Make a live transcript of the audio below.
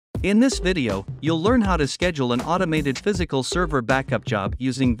In this video, you'll learn how to schedule an automated physical server backup job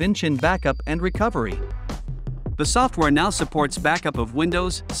using Vinchin Backup and Recovery. The software now supports backup of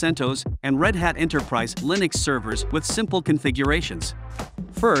Windows, CentOS, and Red Hat Enterprise Linux servers with simple configurations.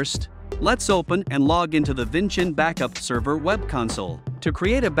 First, let's open and log into the Vinchin Backup Server web console. To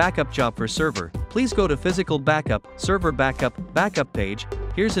create a backup job for server, please go to Physical Backup, Server Backup, Backup page.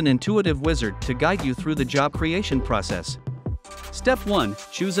 Here's an intuitive wizard to guide you through the job creation process. Step 1.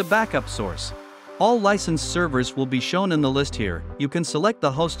 Choose a backup source. All licensed servers will be shown in the list here. You can select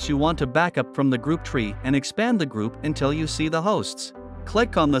the hosts you want to backup from the group tree and expand the group until you see the hosts.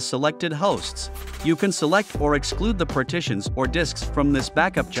 Click on the selected hosts. You can select or exclude the partitions or disks from this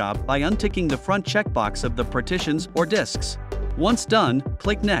backup job by unticking the front checkbox of the partitions or disks. Once done,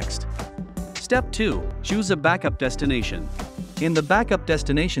 click Next. Step 2. Choose a backup destination. In the Backup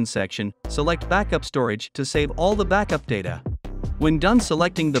Destination section, select Backup Storage to save all the backup data. When done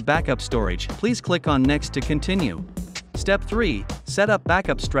selecting the backup storage, please click on Next to continue. Step 3. Set up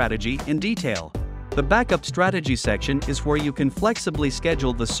backup strategy in detail. The Backup Strategy section is where you can flexibly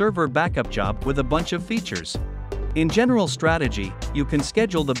schedule the server backup job with a bunch of features. In General Strategy, you can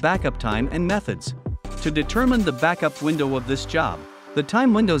schedule the backup time and methods. To determine the backup window of this job, the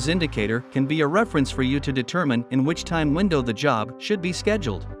time windows indicator can be a reference for you to determine in which time window the job should be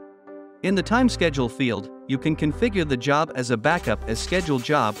scheduled. In the Time Schedule field, you can configure the job as a backup as scheduled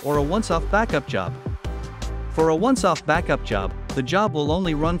job or a once-off backup job. For a once-off backup job, the job will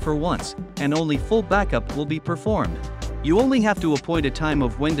only run for once, and only full backup will be performed. You only have to appoint a time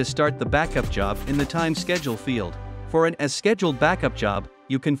of when to start the backup job in the Time Schedule field. For an as scheduled backup job,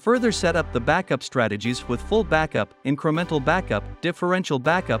 you can further set up the backup strategies with full backup, incremental backup, differential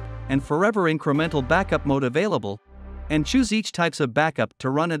backup, and forever incremental backup mode available, and choose each types of backup to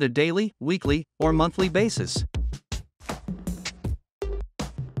run at a daily, weekly, or monthly basis.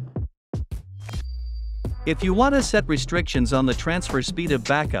 If you want to set restrictions on the transfer speed of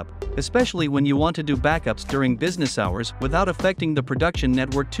backup, especially when you want to do backups during business hours without affecting the production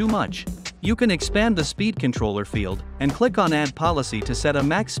network too much, you can expand the Speed Controller field and click on Add Policy to set a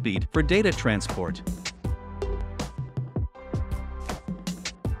max speed for data transport.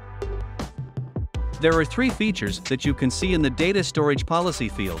 There are 3 features that you can see in the Data Storage Policy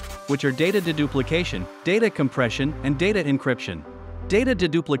field, which are data deduplication, data compression, and data encryption. Data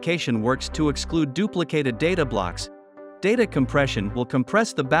deduplication works to exclude duplicated data blocks. Data compression will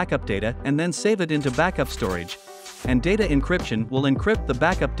compress the backup data and then save it into backup storage. And data encryption will encrypt the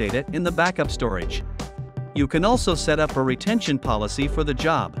backup data in the backup storage. You can also set up a retention policy for the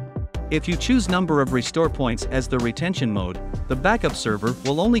job. If you choose number of restore points as the retention mode, the backup server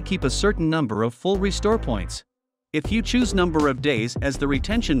will only keep a certain number of full restore points. If you choose number of days as the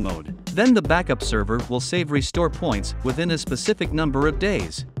retention mode, then the backup server will save restore points within a specific number of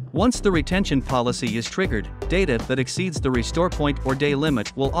days. Once the retention policy is triggered, data that exceeds the restore point or day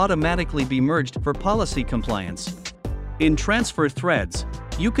limit will automatically be merged for policy compliance. In Transfer Threads,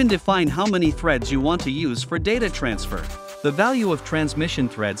 you can define how many threads you want to use for data transfer. The value of transmission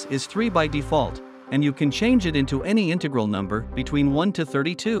threads is 3 by default, and you can change it into any integral number between 1 to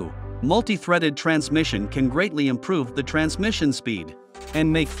 32. Multi-threaded transmission can greatly improve the transmission speed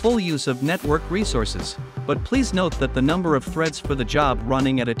and make full use of network resources. But please note that the number of threads for the job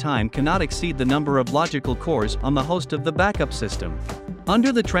running at a time cannot exceed the number of logical cores on the host of the backup system.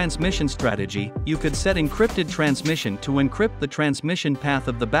 Under the transmission strategy, you could set encrypted transmission to encrypt the transmission path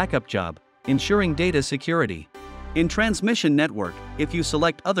of the backup job, ensuring data security. In Transmission Network, if you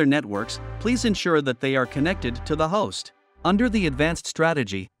select other networks, please ensure that they are connected to the host. Under the Advanced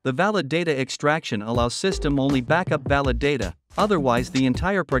Strategy, the valid data extraction allows system only backup valid data, otherwise the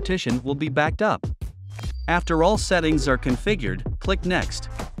entire partition will be backed up. After all settings are configured, click Next.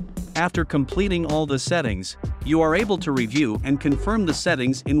 After completing all the settings, you are able to review and confirm the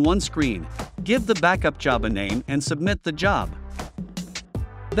settings in one screen. Give the backup job a name and submit the job.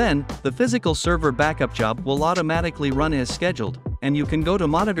 Then, the physical server backup job will automatically run as scheduled, and you can go to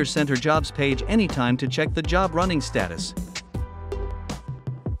Monitor Center Jobs page anytime to check the job running status.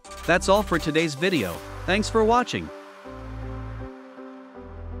 That's all for today's video. Thanks for watching.